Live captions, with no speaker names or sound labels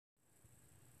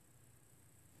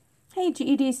Hey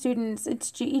GED students,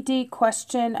 it's GED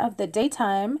question of the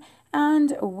daytime,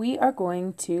 and we are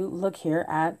going to look here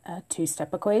at a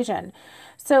two-step equation.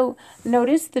 So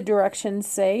notice the directions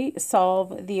say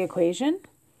solve the equation,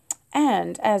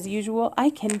 and as usual I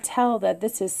can tell that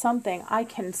this is something I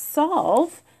can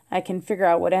solve. I can figure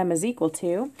out what m is equal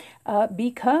to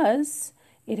because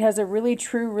it has a really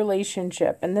true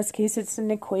relationship. In this case, it's an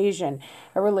equation,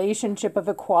 a relationship of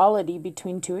equality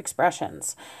between two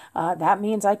expressions. That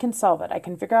means I can solve it. I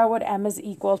can figure out what m is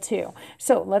equal to.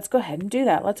 So let's go ahead and do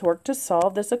that. Let's work to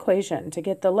solve this equation to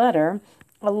get the letter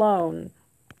alone.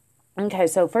 Okay,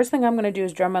 so first thing I'm going to do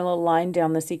is draw my little line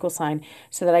down this equal sign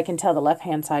so that I can tell the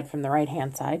left-hand side from the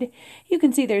right-hand side. You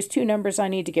can see there's two numbers I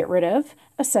need to get rid of,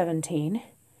 a 17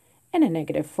 and a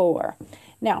 -4.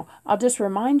 Now, I'll just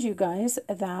remind you guys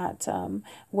that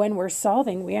when we're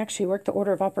solving, we actually work the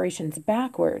order of operations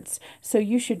backwards. So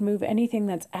you should move anything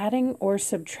that's adding or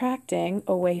subtracting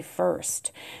away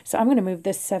first. So I'm going to move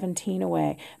this 17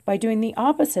 away. By doing the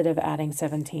opposite of adding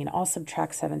 17, I'll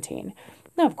subtract 17.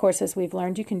 Now, of course, as we've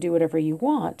learned, you can do whatever you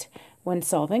want when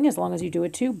solving, as long as you do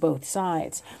it to both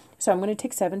sides. So I'm going to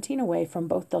take 17 away from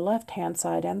both the left-hand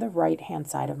side and the right-hand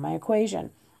side of my equation.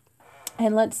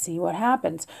 And let's see what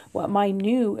happens, what my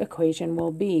new equation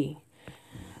will be.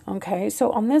 Okay,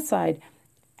 so on this side,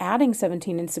 adding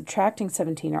 17 and subtracting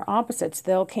 17 are opposites.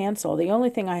 They'll cancel. The only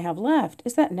thing I have left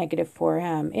is that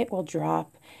 -4m. It will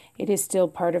drop. It is still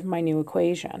part of my new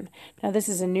equation. Now, this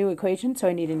is a new equation, so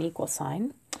I need an equal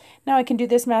sign. Now, I can do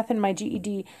this math in my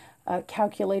GED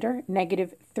calculator.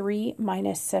 -3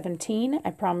 minus 17. I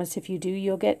promise if you do,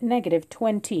 you'll get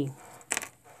 -20.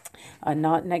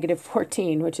 Not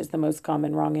 -14, which is the most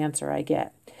common wrong answer I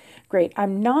get. Great.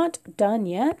 I'm not done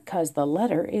yet because the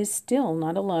letter is still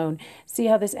not alone. See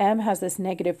how this m has this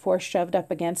 -4 shoved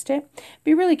up against it?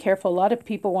 Be really careful. A lot of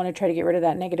people want to try to get rid of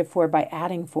that -4 by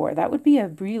adding 4. That would be a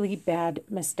really bad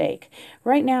mistake.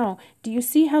 Right now, do you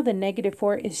see how the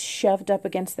 -4 is shoved up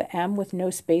against the m with no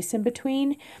space in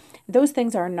between? Those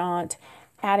things are not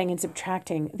adding and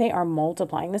subtracting, they are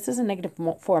multiplying. This is a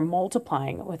 -4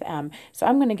 multiplying with m. So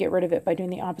I'm going to get rid of it by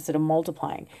doing the opposite of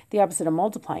multiplying. The opposite of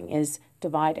multiplying is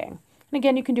dividing. And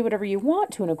again, you can do whatever you want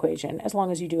to an equation as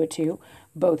long as you do it to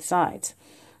both sides.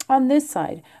 On this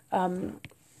side, let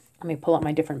me pull out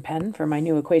my different pen for my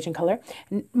new equation color.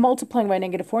 Multiplying by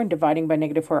 -4 and dividing by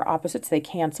 -4 are opposites. They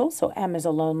cancel, so m is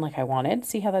alone like I wanted.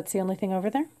 See how that's the only thing over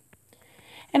there?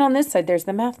 And on this side, there's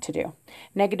the math to do.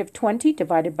 -20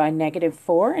 divided by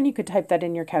 -4, and you could type that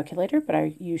in your calculator,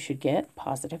 but you should get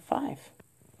 +5.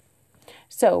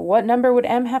 So what number would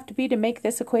m have to be to make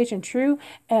this equation true?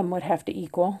 M would have to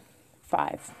equal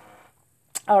 5.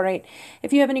 All right,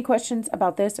 if you have any questions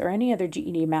about this or any other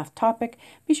GED math topic,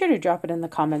 be sure to drop it in the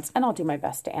comments, and I'll do my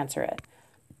best to answer it.